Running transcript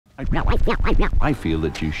I feel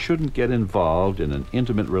that you shouldn't get involved in an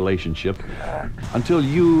intimate relationship until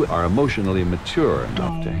you are emotionally mature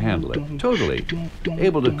enough to handle it, totally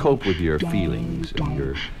able to cope with your feelings and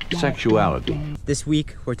your sexuality. This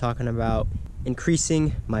week we're talking about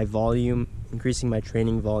increasing my volume, increasing my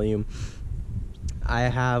training volume. I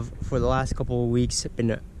have, for the last couple of weeks,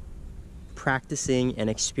 been practicing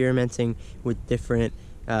and experimenting with different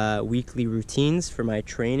weekly routines for my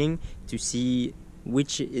training to see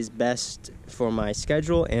which is best for my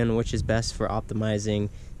schedule and which is best for optimizing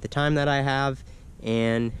the time that I have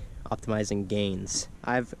and optimizing gains.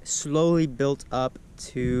 I've slowly built up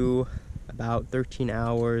to about 13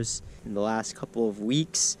 hours in the last couple of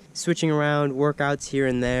weeks, switching around workouts here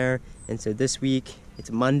and there. And so this week,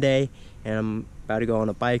 it's Monday, and I'm about to go on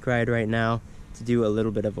a bike ride right now to do a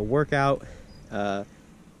little bit of a workout for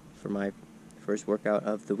my first workout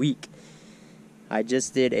of the week. I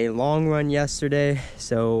just did a long run yesterday,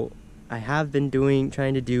 so I have been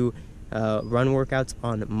trying to do run workouts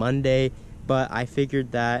on Monday, but I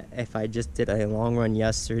figured that if I just did a long run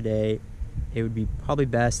yesterday, it would be probably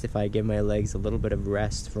best if I give my legs a little bit of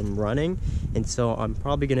rest from running. And so I'm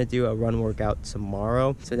probably gonna do a run workout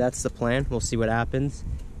tomorrow. So that's the plan. We'll see what happens.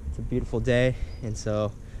 It's a beautiful day, and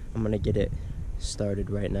so I'm gonna get it started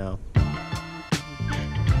right now.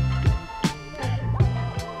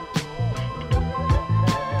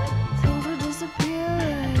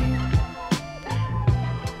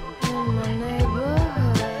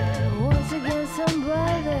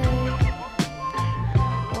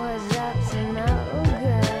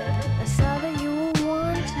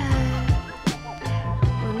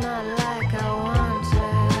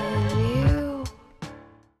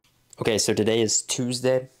 Okay, so today is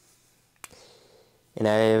Tuesday, and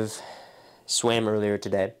I've swam earlier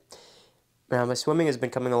today. Now, my swimming has been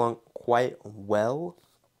coming along quite well,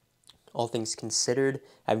 all things considered.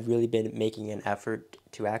 I've really been making an effort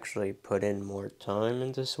to actually put in more time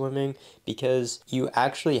into swimming, because you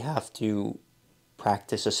actually have to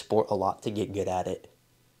practice a sport a lot to get good at it.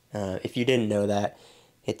 If you didn't know that,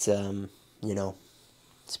 it's,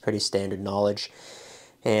 it's pretty standard knowledge,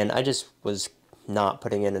 and I just was not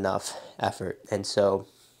putting in enough effort. And so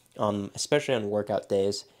especially on workout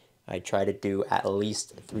days, I try to do at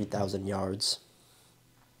least 3,000 yards,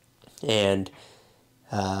 and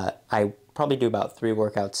I probably do about 3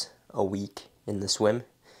 workouts a week in the swim,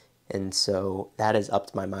 and so that has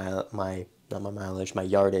upped my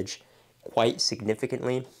yardage quite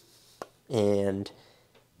significantly, and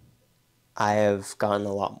I have gotten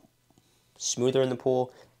a lot smoother in the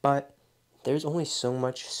pool. But there's only so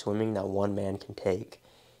much swimming that one man can take,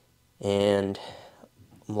 and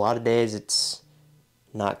a lot of days it's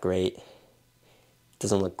not great. It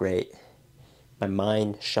doesn't look great. My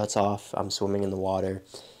mind shuts off. I'm swimming in the water,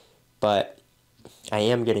 but I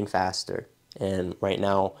am getting faster, and right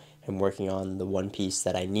now I'm working on the one piece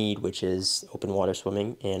that I need, which is open water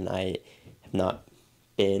swimming, and I have not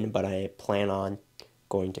been, but I plan on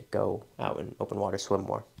going to go out and open water swim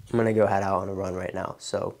more. I'm gonna go head out on a run right now,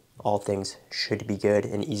 so all things should be good,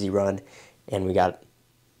 an easy run. And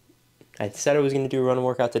I said I was going to do a run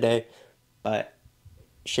workout today, but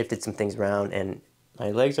shifted some things around, and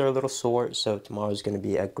my legs are a little sore, so tomorrow's going to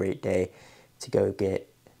be a great day to go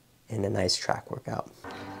get in a nice track workout.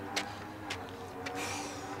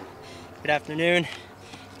 Good afternoon.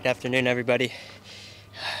 Good afternoon, everybody.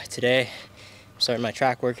 Today, I'm starting my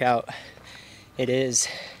track workout. It is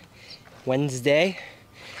Wednesday,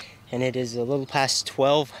 and it is a little past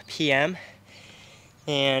 12 p.m.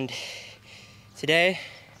 and today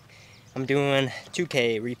I'm doing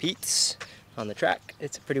 2K repeats on the track.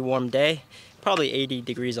 It's a pretty warm day, probably 80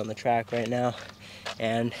 degrees on the track right now,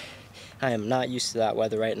 and I am not used to that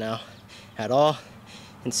weather right now at all.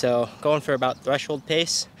 And so going for about threshold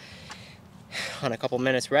pace on a couple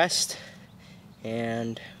minutes rest,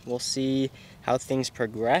 and we'll see how things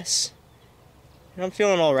progress. And I'm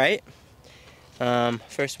feeling all right.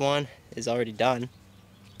 First one is already done.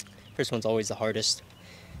 First one's always the hardest,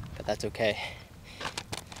 but that's okay.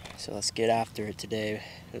 So let's get after it today,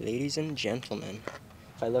 ladies and gentlemen.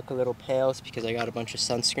 If I look a little pale, it's because I got a bunch of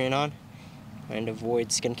sunscreen on, trying to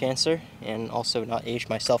avoid skin cancer and also not age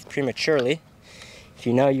myself prematurely. If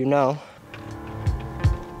you know, you know.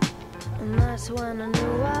 And that's when I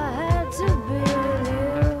knew I had to be with you.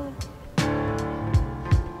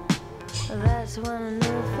 That's when I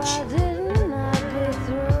knew if I didn't, I'd be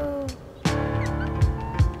through.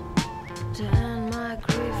 To end my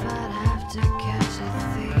grief, I'd have to catch a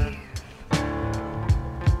thief.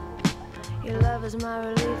 Your love is my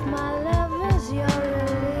relief, my love is your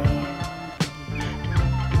relief.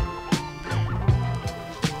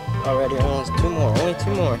 Already, almost 2 more. Only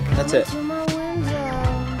 2 more. That's it.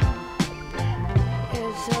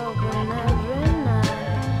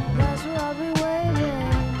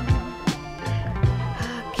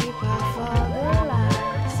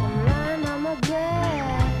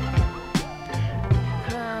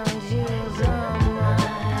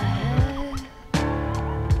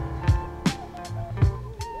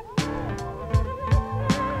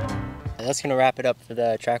 That's gonna wrap it up for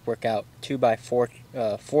the track workout 4x4,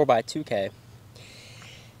 4x2K.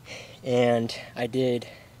 And I did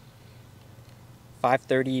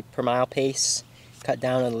 5:30 per mile pace, cut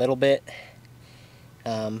down a little bit,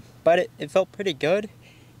 but it felt pretty good,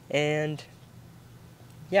 and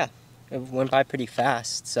yeah, it went by pretty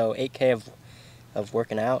fast. So 8K of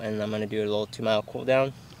working out, and I'm gonna do a little 2-mile cool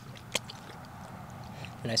down.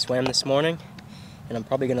 And I swam this morning, and I'm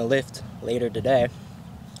probably gonna lift later today.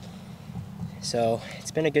 So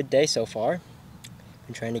it's been a good day so far.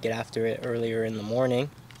 I'm trying to get after it earlier in the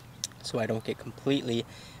morning so I don't get completely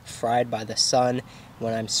fried by the sun.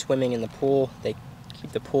 When I'm swimming in the pool, they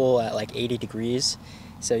keep the pool at like 80 degrees.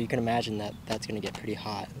 So you can imagine that that's gonna get pretty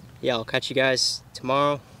hot. Yeah, I'll catch you guys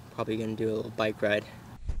tomorrow. Probably gonna do a little bike ride.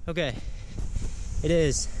 Okay, it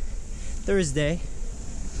is Thursday,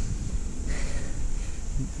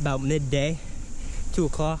 about midday, 2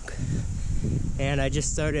 o'clock. And I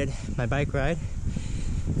just started my bike ride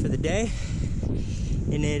for the day,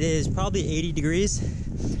 and it is probably 80 degrees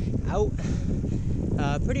out,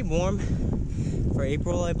 pretty warm for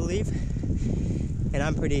April, I believe, and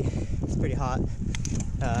it's pretty hot,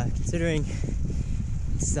 considering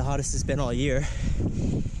it's the hottest it's been all year.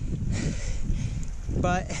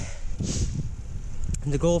 But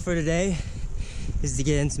the goal for today is to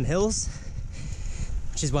get in some hills,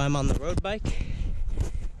 which is why I'm on the road bike.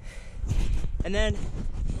 And then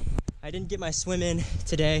I didn't get my swim in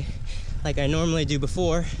today like I normally do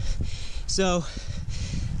before, so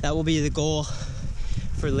that will be the goal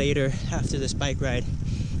for later after this bike ride,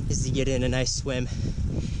 is to get in a nice swim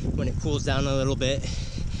when it cools down a little bit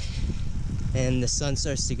and the sun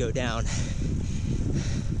starts to go down.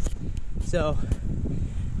 So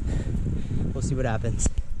we'll see what happens.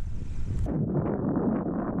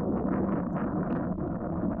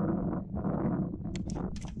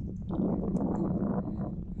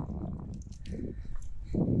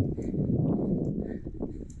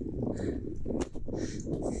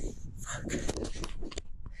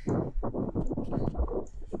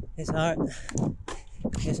 It's hard.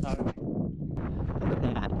 It's hard. Look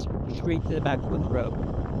at that. Straight to the back of the road.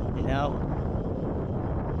 You know?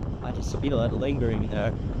 I just feel it lingering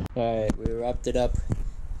there. Alright, we wrapped it up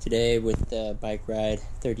today with the bike ride.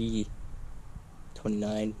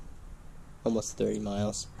 29, almost 30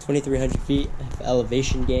 miles. 2,300 feet of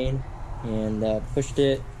elevation gain. And pushed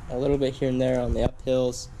it a little bit here and there on the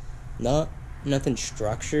uphills. Nothing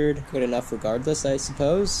structured. Good enough regardless, I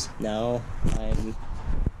suppose. Now I'm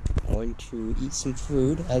going to eat some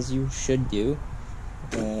food, as you should do.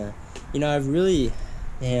 You know, I've really,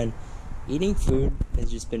 eating food has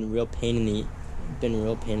just been a real pain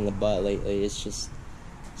in the butt lately. It's just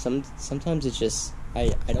sometimes it's just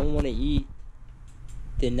I don't want to eat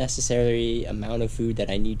the necessary amount of food that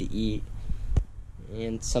I need to eat,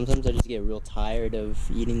 and sometimes I just get real tired of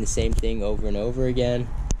eating the same thing over and over again.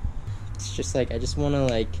 It's just like I just want to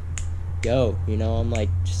like go, you know. I'm like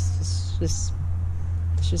just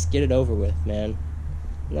get it over with, man.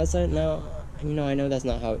 And that's not now, you know, I know that's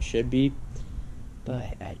not how it should be,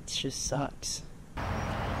 but it just sucks.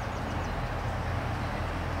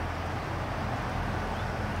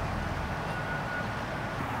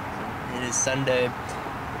 It is Sunday,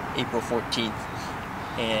 April 14th,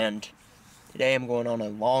 and today I'm going on a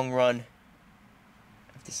long run.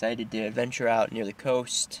 I've decided to venture out near the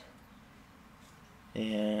coast,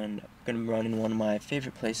 and I'm going to run in one of my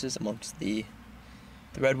favorite places amongst the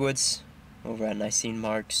redwoods over at Nicene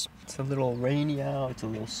Marks. It's a little rainy out.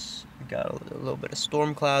 We got a little bit of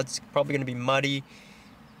storm clouds. It's probably going to be muddy,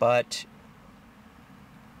 but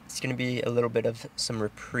it's going to be a little bit of some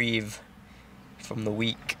reprieve from the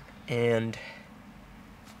week. And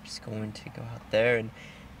I'm just going to go out there and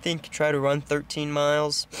try to run 13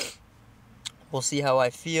 miles. We'll see how I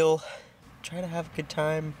feel. Try to have a good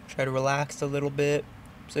time. Try to relax a little bit.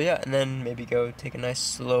 So yeah, and then maybe go take a nice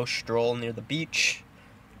slow stroll near the beach,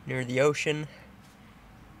 near the ocean,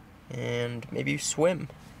 and maybe swim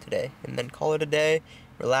today, and then call it a day,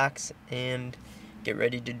 relax, and get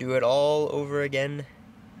ready to do it all over again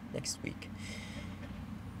next week.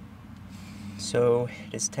 So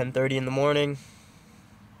it is 10:30 in the morning,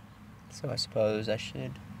 so I suppose I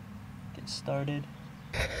should get started.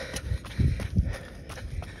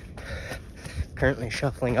 currently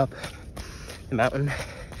shuffling up the mountain,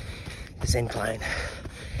 this incline.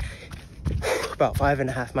 About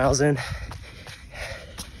 5.5 miles in.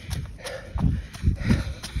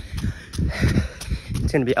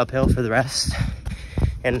 It's gonna be uphill for the rest.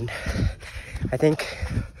 And I think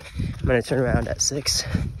I'm gonna turn around at 6,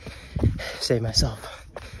 save myself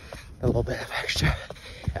a little bit of extra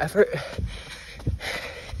effort,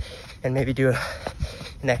 and maybe do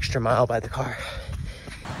an extra mile by the car.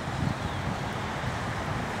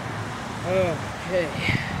 Okay,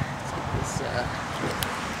 let's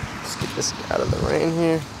get this out of the rain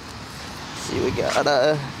here. See, we got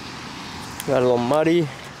a little muddy.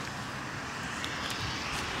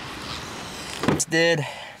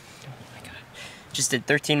 Just did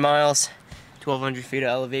 13 miles, 1,200 feet of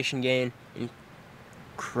elevation gain.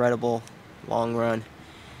 Incredible long run.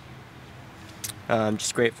 I'm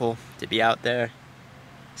just grateful to be out there.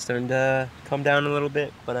 Starting to come down a little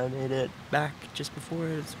bit, but I made it back just before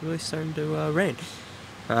it's really starting to rain.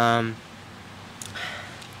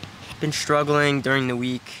 Been struggling during the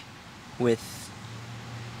week with,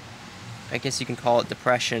 I guess you can call it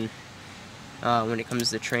depression, when it comes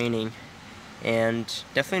to training, and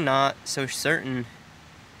definitely not so certain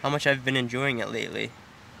how much I've been enjoying it lately.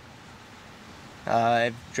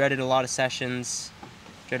 I've dreaded a lot of sessions,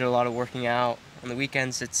 dreaded a lot of working out. On the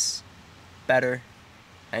weekends it's better.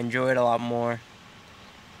 I enjoy it a lot more.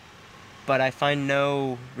 But I find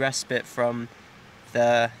no respite from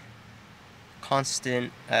the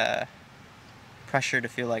constant pressure to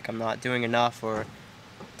feel like I'm not doing enough, or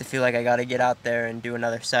to feel like I gotta get out there and do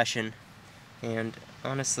another session. And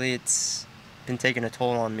honestly, it's been taking a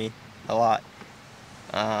toll on me a lot.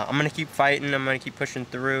 I'm gonna keep fighting, I'm gonna keep pushing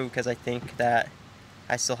through, because I think that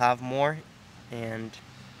I still have more, and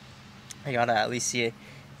I gotta at least see it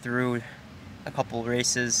through a couple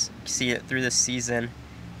races, see it through this season,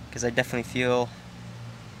 because I definitely feel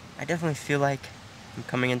like I'm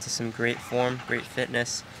coming into some great form, great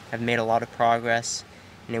fitness. I've made a lot of progress,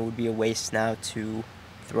 and it would be a waste now to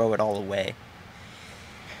throw it all away.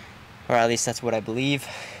 Or at least that's what I believe.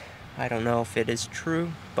 I don't know if it is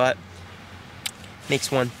true, but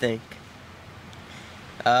makes one think.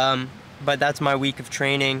 But that's my week of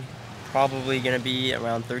training. Probably gonna be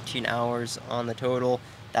around 13 hours on the total.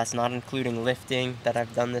 That's not including lifting that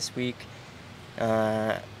I've done this week.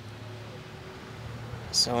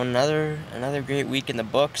 So another great week in the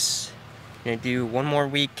books. Gonna do one more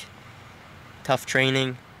week, tough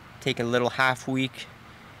training, take a little half week,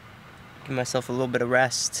 give myself a little bit of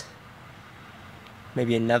rest,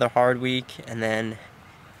 maybe another hard week, and then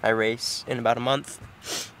I race in about a month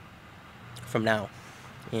from now.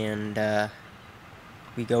 And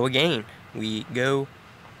we go again. We go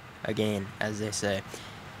again, as they say.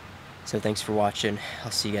 So thanks for watching.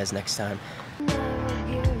 I'll see you guys next time.